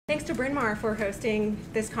Thanks to Bryn Mawr for hosting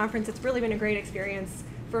this conference. It's really been a great experience.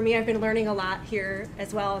 For me, I've been learning a lot here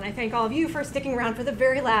as well, and I thank all of you for sticking around for the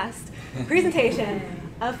very last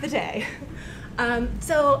presentation of the day.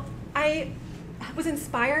 So I was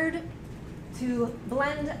inspired to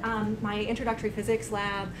blend my introductory physics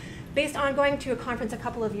lab based on going to a conference a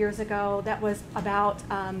couple of years ago that was about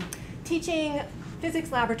teaching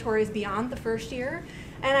physics laboratories beyond the first year.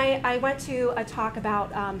 And I went to a talk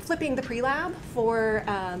about flipping the pre-lab for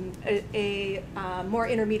a more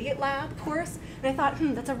intermediate lab course. And I thought,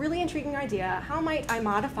 that's a really intriguing idea. How might I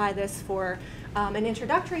modify this for an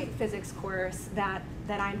introductory physics course that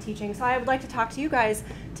I'm teaching? So I would like to talk to you guys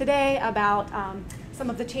today about some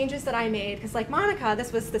of the changes that I made, because like Monica,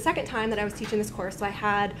 this was the second time that I was teaching this course, so I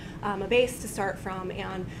had a base to start from,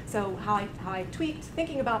 and so how I tweaked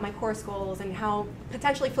thinking about my course goals and how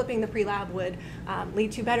potentially flipping the pre-lab would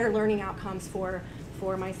lead to better learning outcomes for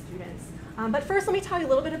my students. But first, let me tell you a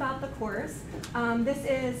little bit about the course. This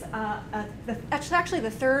is actually the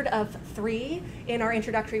third of 3 in our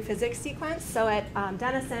introductory physics sequence. So at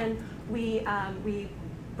Denison, we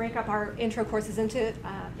break up our intro courses into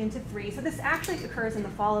 3. So this actually occurs in the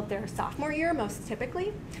fall of their sophomore year, most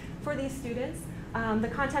typically, for these students. The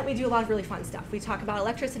content, we do a lot of really fun stuff. We talk about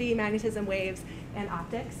electricity, magnetism, waves, and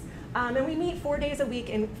optics. And we meet 4 days a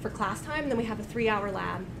week for class time, and then we have a 3-hour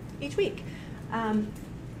lab each week.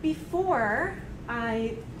 Before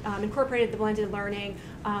I incorporated the blended learning,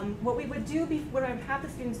 what we would do, what I would have the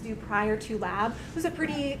students do prior to lab was a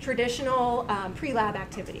pretty traditional pre-lab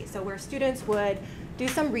activity. So where students would do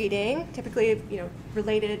some reading, typically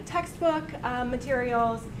related textbook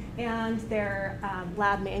materials, and their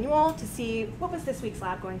lab manual to see what was this week's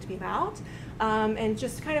lab going to be about, and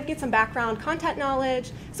just kind of get some background content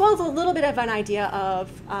knowledge, as well as a little bit of an idea of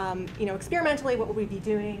experimentally what would we be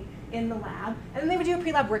doing in the lab. And then they would do a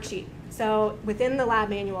pre-lab worksheet. So within the lab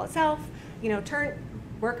manual itself,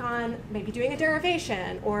 work on maybe doing a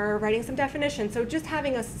derivation or writing some definitions. So just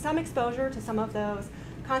having some exposure to some of those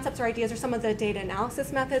concepts or ideas or some of the data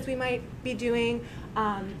analysis methods we might be doing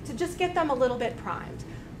to just get them a little bit primed.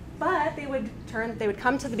 But they would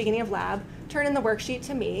come to the beginning of lab, turn in the worksheet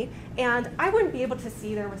to me, and I wouldn't be able to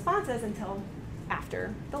see their responses until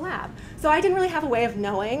after the lab. So I didn't really have a way of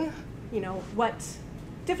knowing, what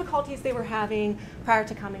difficulties they were having prior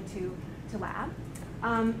to coming to lab.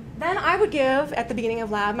 Then I would give, at the beginning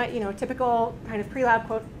of lab, my typical kind of pre-lab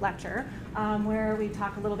quote lecture, where we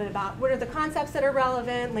talk a little bit about what are the concepts that are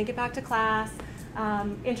relevant, link it back to class,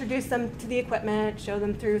 introduce them to the equipment, show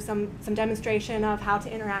them through some demonstration of how to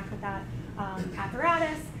interact with that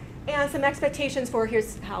apparatus, and some expectations for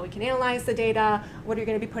here's how we can analyze the data, what are you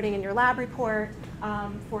going to be putting in your lab report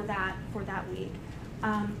for that week.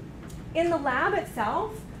 In the lab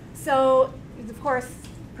itself, so of course,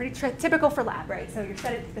 pretty typical for lab, right? So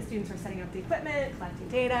the students are setting up the equipment, collecting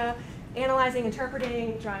data, analyzing,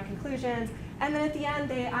 interpreting, drawing conclusions, and then at the end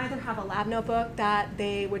they either have a lab notebook that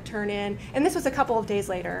they would turn in, and this was a couple of days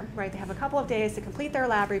later, right? They have a couple of days to complete their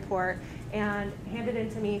lab report and hand it in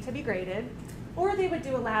to me to be graded, or they would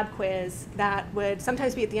do a lab quiz that would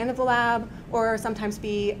sometimes be at the end of the lab or sometimes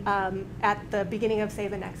be at the beginning of, say,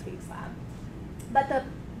 the next week's lab. But the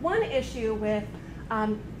one issue with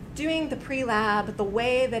doing the pre-lab the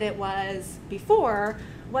way that it was before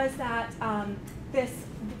was that the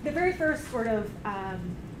very first sort of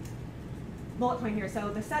bullet point here, so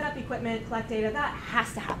the setup, equipment, collect data, that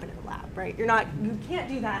has to happen in the lab, right? You can't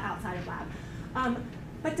do that outside of lab.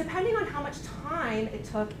 But depending on how much time it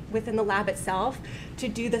took within the lab itself to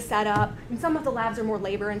do the setup, and some of the labs are more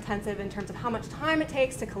labor intensive in terms of how much time it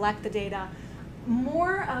takes to collect the data,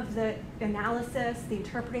 more of the analysis, the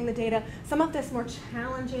interpreting the data, some of this more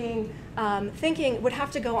challenging thinking would have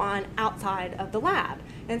to go on outside of the lab.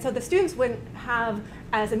 And so the students wouldn't have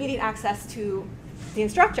as immediate access to the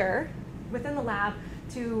instructor within the lab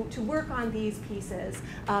to work on these pieces.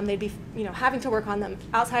 They'd be having to work on them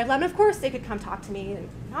outside of lab. And of course, they could come talk to me in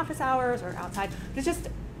office hours or outside. But it just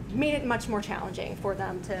made it much more challenging for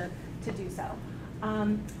them to do so.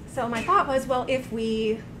 So my thought was, well,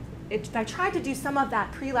 if I tried to do some of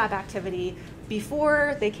that pre-lab activity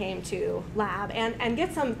before they came to lab and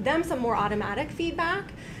get them some more automatic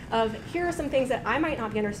feedback of here are some things that I might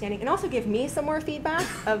not be understanding, and also give me some more feedback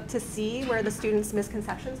to see where the students'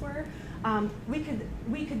 misconceptions were. We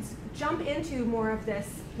could jump into more of this,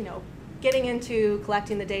 getting into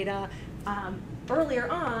collecting the data earlier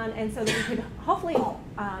on, and so that we could hopefully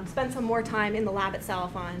spend some more time in the lab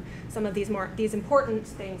itself on some of these important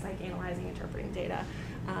things like analyzing, interpreting data,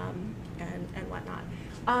 and whatnot.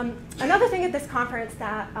 Another thing at this conference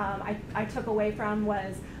that I took away from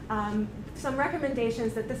was some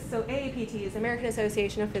recommendations that so AAPT is American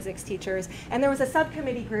Association of Physics Teachers, and there was a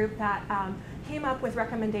subcommittee group that came up with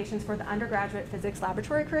recommendations for the undergraduate physics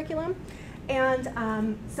laboratory curriculum. And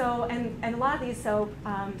and a lot of these, so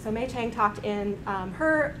Mei Chang talked in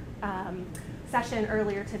her session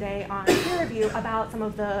earlier today on peer review about some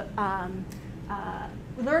of the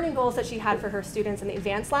learning goals that she had for her students in the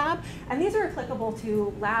advanced lab, and these are applicable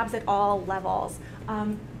to labs at all levels.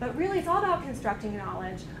 But really, it's all about constructing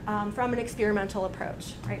knowledge from an experimental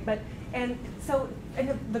approach, right? And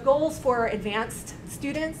the goals for advanced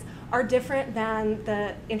students are different than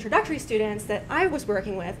the introductory students that I was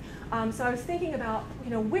working with. So I was thinking about,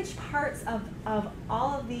 which parts of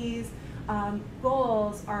all of these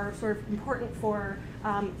goals are sort of important for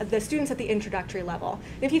the students at the introductory level.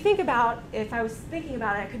 And if you think about, if I was thinking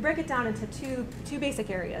about it, I could break it down into two basic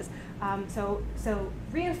areas. So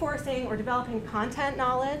reinforcing or developing content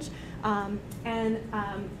knowledge and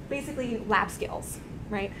basically lab skills,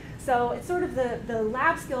 right? So it's sort of the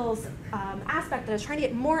lab skills aspect that I was trying to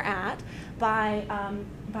get more at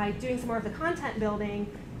by doing some more of the content building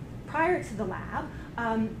prior to the lab.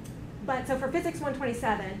 But so for Physics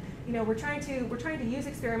 127, we're trying to use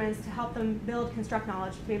experiments to help them build, construct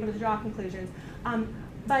knowledge, to be able to draw conclusions.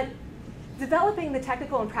 But developing the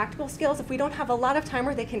technical and practical skills, if we don't have a lot of time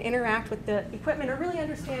where they can interact with the equipment or really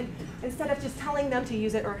understand, instead of just telling them to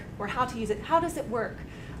use it or how to use it, how does it work?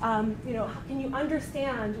 Can you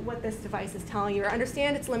understand what this device is telling you or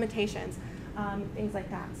understand its limitations, things like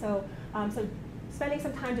that. So spending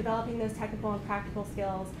some time developing those technical and practical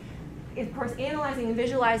skills. Of course, analyzing and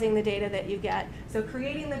visualizing the data that you get. So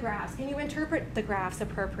creating the graphs. Can you interpret the graphs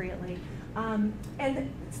appropriately? And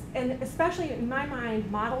especially in my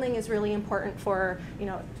mind, modeling is really important for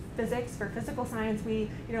physics, for physical science.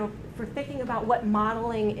 For thinking about what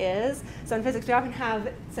modeling is. So in physics, we often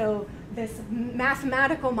have this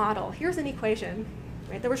mathematical model. Here's an equation,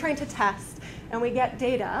 right, that we're trying to test, and we get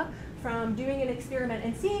data from doing an experiment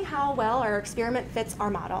and seeing how well our experiment fits our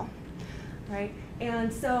model, right?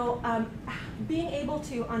 And so being able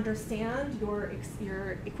to understand your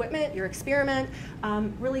equipment, your experiment,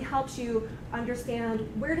 really helps you understand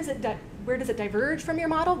where does it diverge from your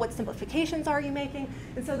model, what simplifications are you making,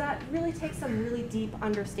 and so that really takes some really deep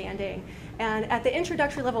understanding. And at the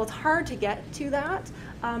introductory level, it's hard to get to that,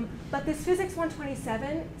 but this Physics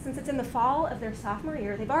 127, since it's in the fall of their sophomore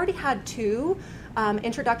year, they've already had 2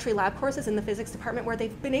 introductory lab courses in the physics department where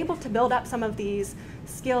they've been able to build up some of these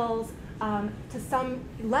skills to some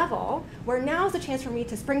level, where now is a chance for me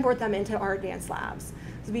to springboard them into our advanced labs.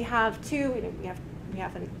 So we have 2, we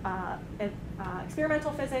have an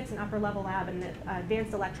experimental physics, an upper level lab, and an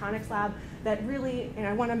advanced electronics lab that really, and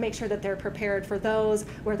I want to make sure that they're prepared for those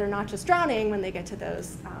where they're not just drowning when they get to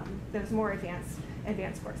those more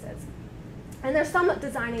advanced courses. And there's some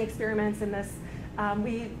designing experiments in this.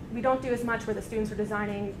 We don't do as much where the students are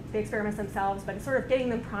designing the experiments themselves, but it's sort of getting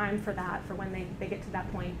them primed for that, for when they get to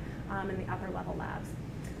that point in the upper level labs.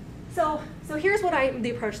 So here's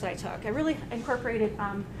the approach that I took. I really incorporated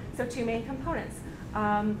 2 main components.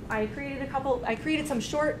 I created some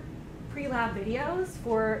short pre-lab videos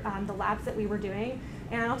for the labs that we were doing,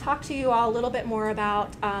 and I'll talk to you all a little bit more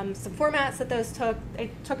about some formats that those took.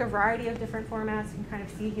 It took a variety of different formats. You can kind of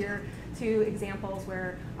see here 2 examples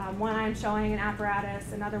where one I'm showing an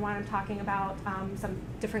apparatus, another one I'm talking about some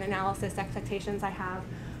different analysis expectations I have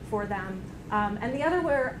for them. And the other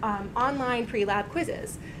were online pre-lab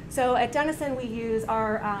quizzes. So at Denison, we use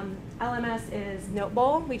our LMS is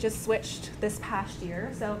Notebowl. We just switched this past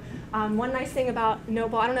year. So one nice thing about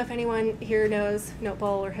Notebowl, I don't know if anyone here knows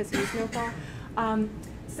Notebowl or has used Notebowl.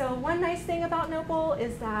 So one nice thing about Notebowl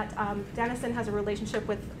is that Denison has a relationship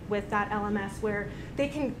with that LMS where they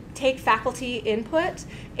can take faculty input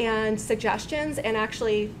and suggestions and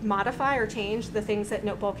actually modify or change the things that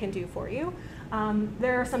Notebowl can do for you.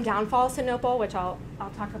 There are some downfalls to Notebowl, which I'll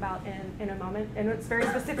talk about in a moment, and it's very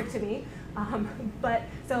specific to me. But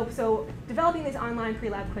so developing these online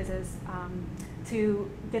pre-lab quizzes to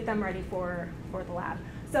get them ready for the lab.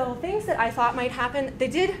 So things that I thought might happen, they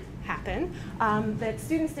did happen. That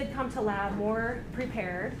students did come to lab more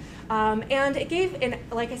prepared, and it gave, and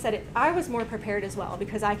like I said, I was more prepared as well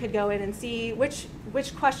because I could go in and see which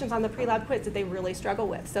questions on the pre-lab quiz did they really struggle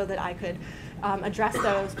with, so that I could address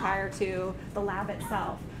those prior to the lab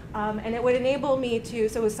itself. And it would enable me to,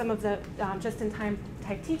 so with some of the just-in-time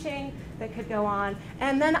type teaching that could go on,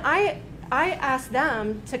 and then I asked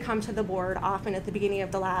them to come to the board often at the beginning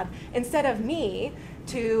of the lab instead of me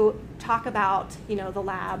to talk about the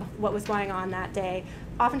lab, what was going on that day.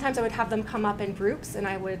 Oftentimes I would have them come up in groups and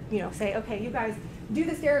I would say, okay, you guys do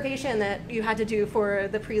this derivation that you had to do for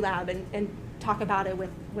the pre-lab and talk about it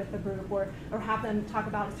with the group, or have them talk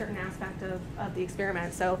about a certain aspect of the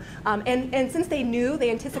experiment. So, and since they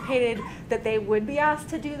anticipated that they would be asked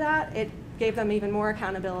to do that, it gave them even more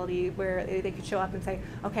accountability, where they could show up and say,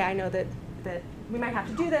 okay, I know that we might have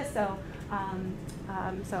to do this, so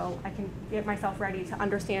so I can get myself ready to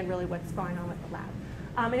understand really what's going on with the lab.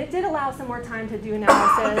 And it did allow some more time to do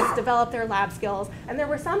analysis, develop their lab skills. And there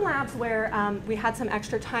were some labs where we had some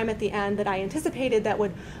extra time at the end that I anticipated that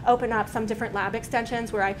would open up some different lab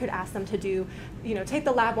extensions where I could ask them to do, take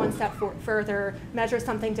the lab one step further, measure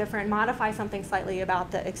something different, modify something slightly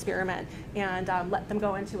about the experiment, and let them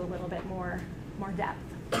go into a little bit more depth.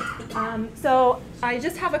 So I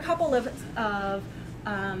just have a couple of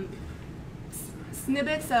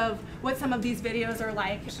snippets of what some of these videos are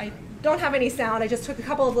like. I don't have any sound, I just took a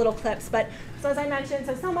couple of little clips, but so as I mentioned,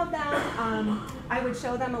 so some of them, I would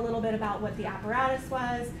show them a little bit about what the apparatus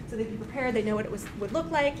was, so they'd be prepared, they'd know what it would look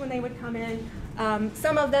like when they would come in.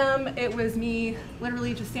 Some of them, it was me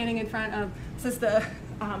literally just standing in front of, this is the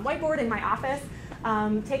whiteboard in my office,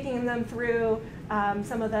 taking them through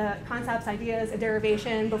some of the concepts, ideas, a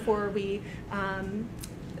derivation before we,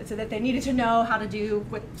 so that they needed to know how to do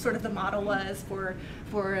what sort of the model was for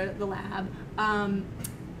the lab.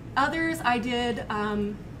 Others, I did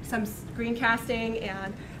some screencasting,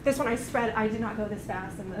 and this one I did not go this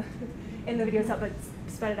fast in the video, but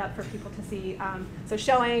sped it up for people to see. So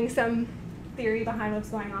showing some theory behind what's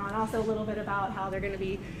going on, also a little bit about how they're going to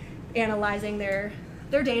be analyzing their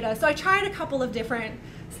data. So I tried a couple of different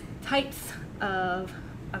types of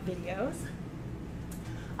videos.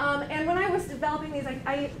 And when I was developing these,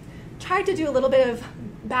 I tried to do a little bit of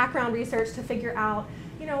background research to figure out,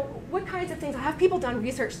 what kinds of things, have people done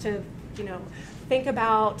research to, think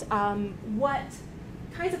about what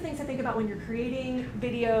kinds of things to think about when you're creating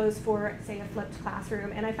videos for, say, a flipped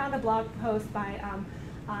classroom. And I found a blog post by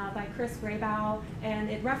Chris Graybow, and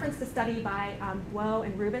it referenced a study by Woe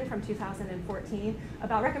and Rubin from 2014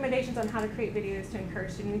 about recommendations on how to create videos to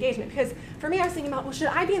encourage student engagement. Because for me, I was thinking about, well, should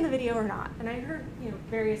I be in the video or not? And I heard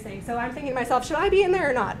various things. So I'm thinking to myself, should I be in there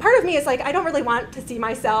or not? Part of me is like, I don't really want to see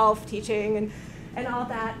myself teaching and all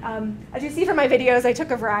that. As you see from my videos, I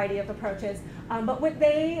took a variety of approaches. But what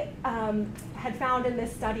they had found in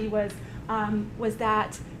this study was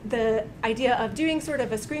that the idea of doing sort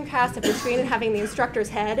of a screencast of the screen and having the instructor's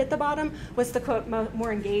head at the bottom was the quote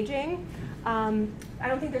more engaging. I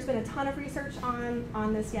don't think there's been a ton of research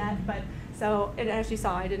on this yet, but so as you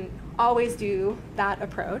saw, I didn't always do that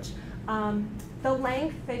approach. The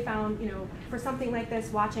length they found, for something like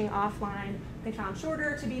this, watching offline, they found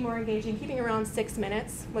shorter to be more engaging. Keeping around 6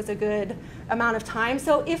 minutes was a good amount of time.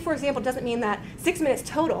 So if, for example, it doesn't mean that 6 minutes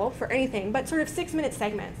total for anything, but sort of 6-minute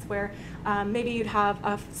segments where maybe you'd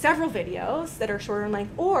have several videos that are shorter in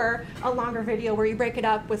length, or a longer video where you break it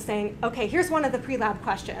up with saying, okay, here's one of the pre-lab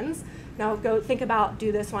questions. Now go think about,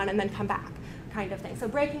 do this one, and then come back, kind of thing. So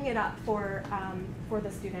breaking it up for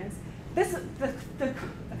the students. The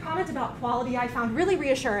comment about quality I found really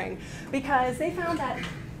reassuring, because they found that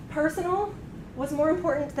personal was more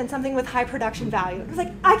important than something with high production value. I was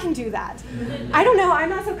like, I can do that. I don't know, I'm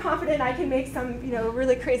not so confident I can make some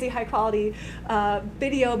really crazy high quality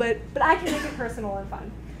video, but I can make it personal and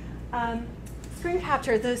fun. Screen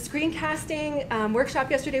capture, the screencasting workshop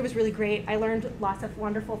yesterday was really great. I learned lots of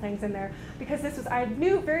wonderful things in there, because I'm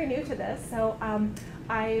very new to this, so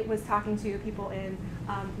I was talking to people in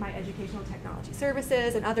my educational technology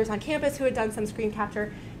services and others on campus who had done some screen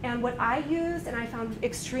capture. And what I used, and I found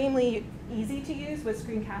extremely easy to use, was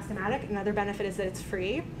Screencast-O-Matic. Another benefit is that it's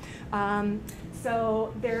free.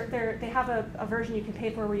 So they have a version you can pay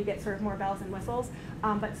for where you get sort of more bells and whistles.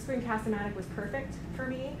 But Screencast-O-Matic was perfect for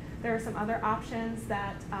me. There are some other options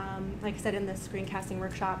that, like I said, in this screencasting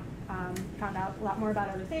workshop, found out a lot more about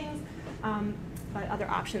other things, but other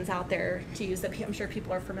options out there to use that I'm sure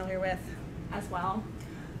people are familiar with as well.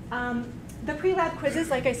 The pre-lab quizzes,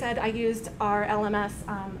 like I said, I used our LMS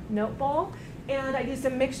Notebowl, and I used a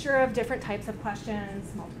mixture of different types of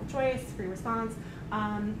questions, multiple choice, free response.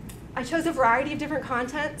 I chose a variety of different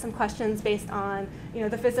content, some questions based on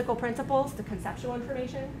the physical principles, the conceptual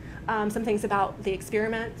information, some things about the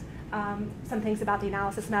experiment, some things about the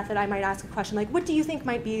analysis method. I might ask a question like, what do you think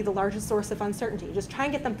might be the largest source of uncertainty? Just try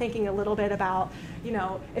and get them thinking a little bit about,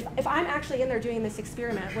 if I'm actually in there doing this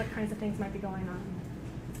experiment, what kinds of things might be going on?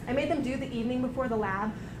 I made them do the evening before the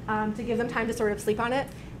lab to give them time to sort of sleep on it,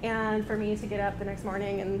 and for me to get up the next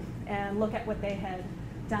morning and look at what they had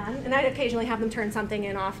done. And I'd occasionally have them turn something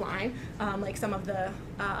in offline, like some of the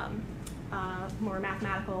more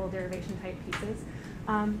mathematical derivation type pieces.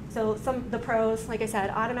 So the pros, like I said,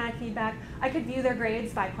 automatic feedback. I could view their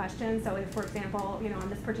grades by question. So if, for example, on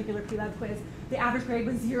this particular pre-lab quiz, the average grade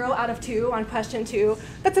was 0 out of 2 on question 2,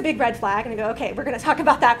 that's a big red flag. And I go, okay, we're going to talk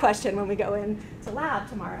about that question when we go into lab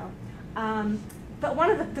tomorrow. But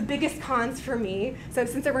one of the biggest cons for me, so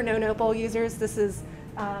since there were no Notebowl users, this is,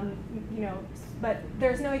 but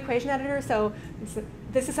there's no equation editor, so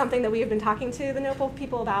this is something that we have been talking to the Notebowl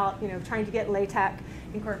people about, trying to get LaTeX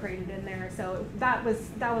incorporated in there. So that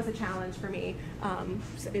was a challenge for me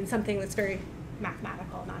in something that's very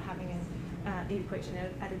mathematical, not having the equation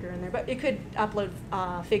editor in there. But it could upload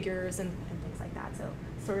figures and things like that. So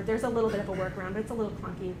sort of there's a little bit of a workaround, but it's a little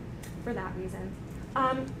clunky for that reason.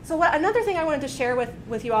 So another thing I wanted to share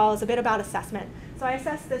with you all is a bit about assessment. So I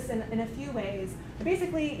assessed this in a few ways.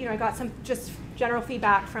 Basically, I got some just general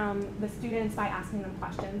feedback from the students by asking them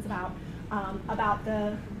questions about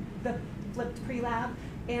the flipped pre-lab.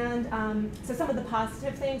 And so some of the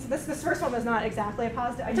positive things, this first one was not exactly a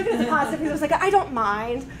positive. I took it as a positive because I was like, I don't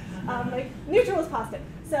mind. Neutral is positive.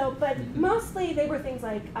 So, but mostly they were things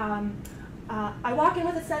like, I walk in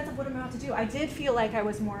with a sense of what I'm about to do. I did feel like I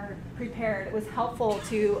was more prepared. It was helpful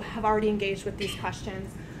to have already engaged with these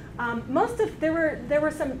questions. There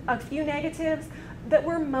were a few negatives that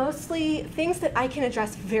were mostly things that I can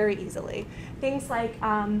address very easily. Things like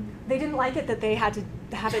they didn't like it that they had to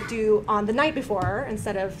have it due on the night before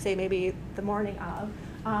instead of, say, maybe the morning of.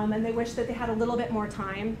 And they wish that they had a little bit more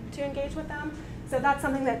time to engage with them. So that's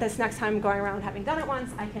something that this next time going around, having done it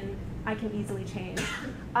once, I can easily change.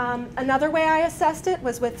 Another way I assessed it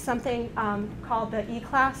was with something called the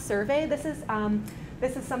E-Class survey. This is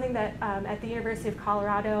something that at the University of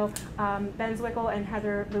Colorado, Ben Zwickel and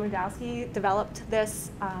Heather Lewandowski developed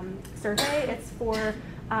this survey. It's for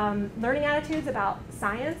learning attitudes about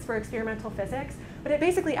science for experimental physics. But it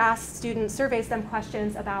basically asks students, surveys them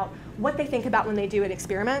questions about what they think about when they do an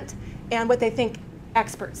experiment and what they think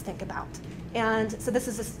experts think about. And so this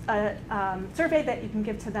is a survey that you can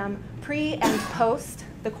give to them pre and post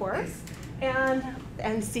the course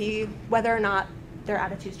and see whether or not their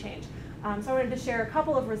attitudes change. So I wanted to share a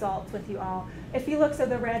couple of results with you all. If you look, so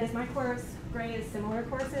the red is my course, gray is similar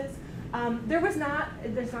courses. There's not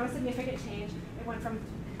a significant change. It went from,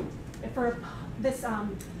 for this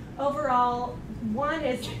overall, one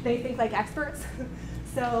is they think like experts.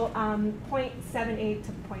 So 0.78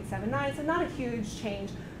 to 0.79, so not a huge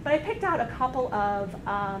change. But I picked out a couple of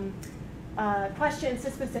questions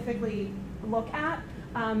to specifically look at.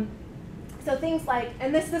 So things like,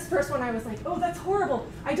 and this first one I was like, oh, that's horrible.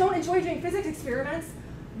 I don't enjoy doing physics experiments.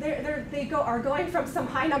 They are going from some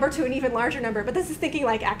high number to an even larger number, but this is thinking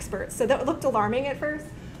like experts. So that looked alarming at first,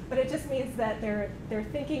 but it just means that they're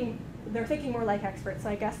thinking more like experts. So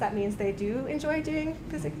I guess that means they do enjoy doing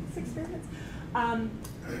physics experiments.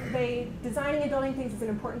 Designing and building things is an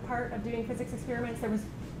important part of doing physics experiments. There was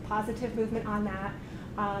positive movement on that.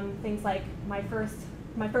 Things like my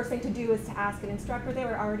first thing to do is to ask an instructor. They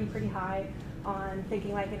were already pretty high on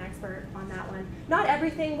thinking like an expert on that one. Not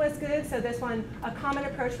everything was good, so this one, a common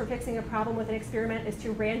approach for fixing a problem with an experiment is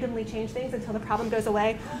to randomly change things until the problem goes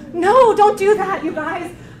away. No, don't do that, you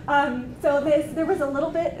guys. So there was a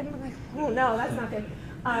little bit, and I'm like, oh no, that's not good.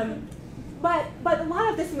 But a lot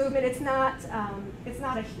of this movement, it's not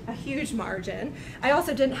a huge margin. I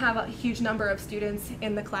also didn't have a huge number of students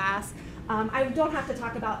in the class. I don't have to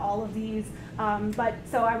talk about all of these, but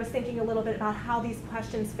so I was thinking a little bit about how these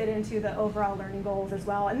questions fit into the overall learning goals as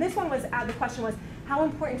well. And this one was, the question was how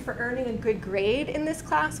important for earning a good grade in this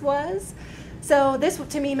class was. So this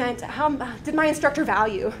to me meant, how did my instructor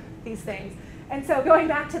value these things? And so going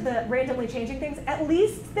back to the randomly changing things, at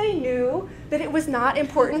least they knew that it was not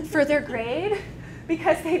important for their grade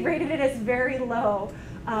because they rated it as very low,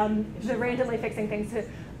 the randomly fixing things.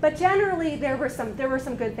 But generally, there were some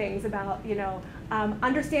good things about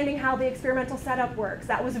understanding how the experimental setup works.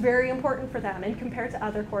 That was very important for them, and compared to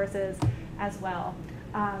other courses as well.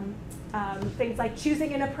 Things like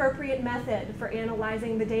choosing an appropriate method for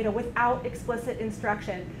analyzing the data without explicit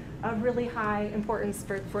instruction, of really high importance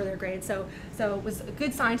for their grades. So it was a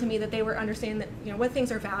good sign to me that they were understanding that what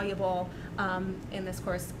things are valuable in this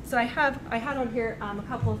course. So I had on here a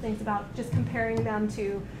couple of things about just comparing them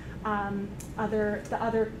to the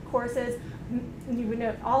other courses. You would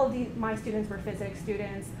note all of my students were physics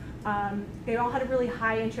students. They all had a really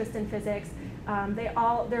high interest in physics.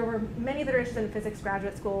 There were many that are interested in physics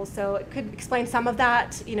graduate schools, so it could explain some of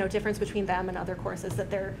that difference between them and other courses,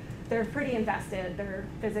 that they're pretty invested. They're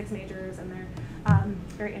physics majors and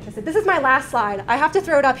very interested. This is my last slide. I have to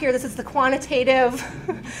throw it up here. This is the quantitative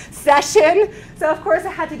session. So of course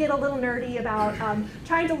I had to get a little nerdy about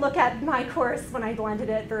trying to look at my course when I blended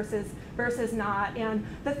it versus not. And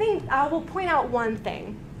the thing, I will point out one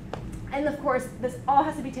thing. And of course, this all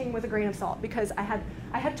has to be taken with a grain of salt because I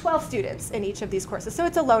had 12 students in each of these courses, so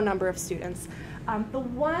it's a low number of students. The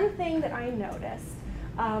one thing that I noticed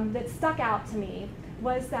that stuck out to me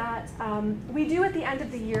was that we do at the end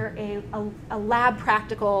of the year a lab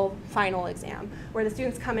practical final exam where the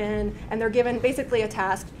students come in and they're given basically a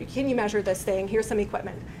task. Can you measure this thing? Here's some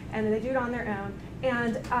equipment. And then they do it on their own.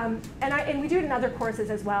 And we do it in other courses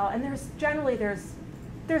as well. And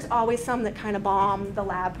there's always some that kind of bomb the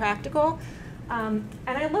lab practical. And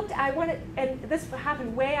and this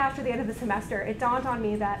happened way after the end of the semester. It dawned on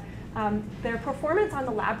me that their performance on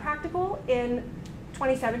the lab practical in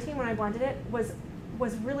 2017 when I blended it was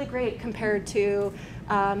really great compared to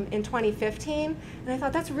in 2015. And I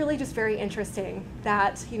thought that's really just very interesting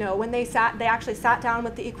that, when they actually sat down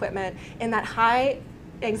with the equipment in that high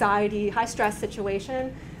anxiety, high stress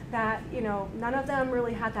situation, that, none of them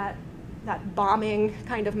really had that bombing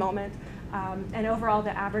kind of moment. And overall,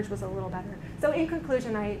 the average was a little better. So in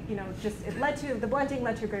conclusion, the blending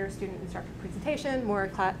led to greater student instructor presentation, more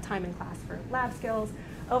time in class for lab skills.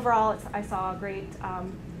 Overall, I saw a great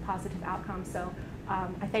positive outcome. So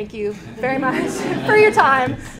I thank you very much for your time.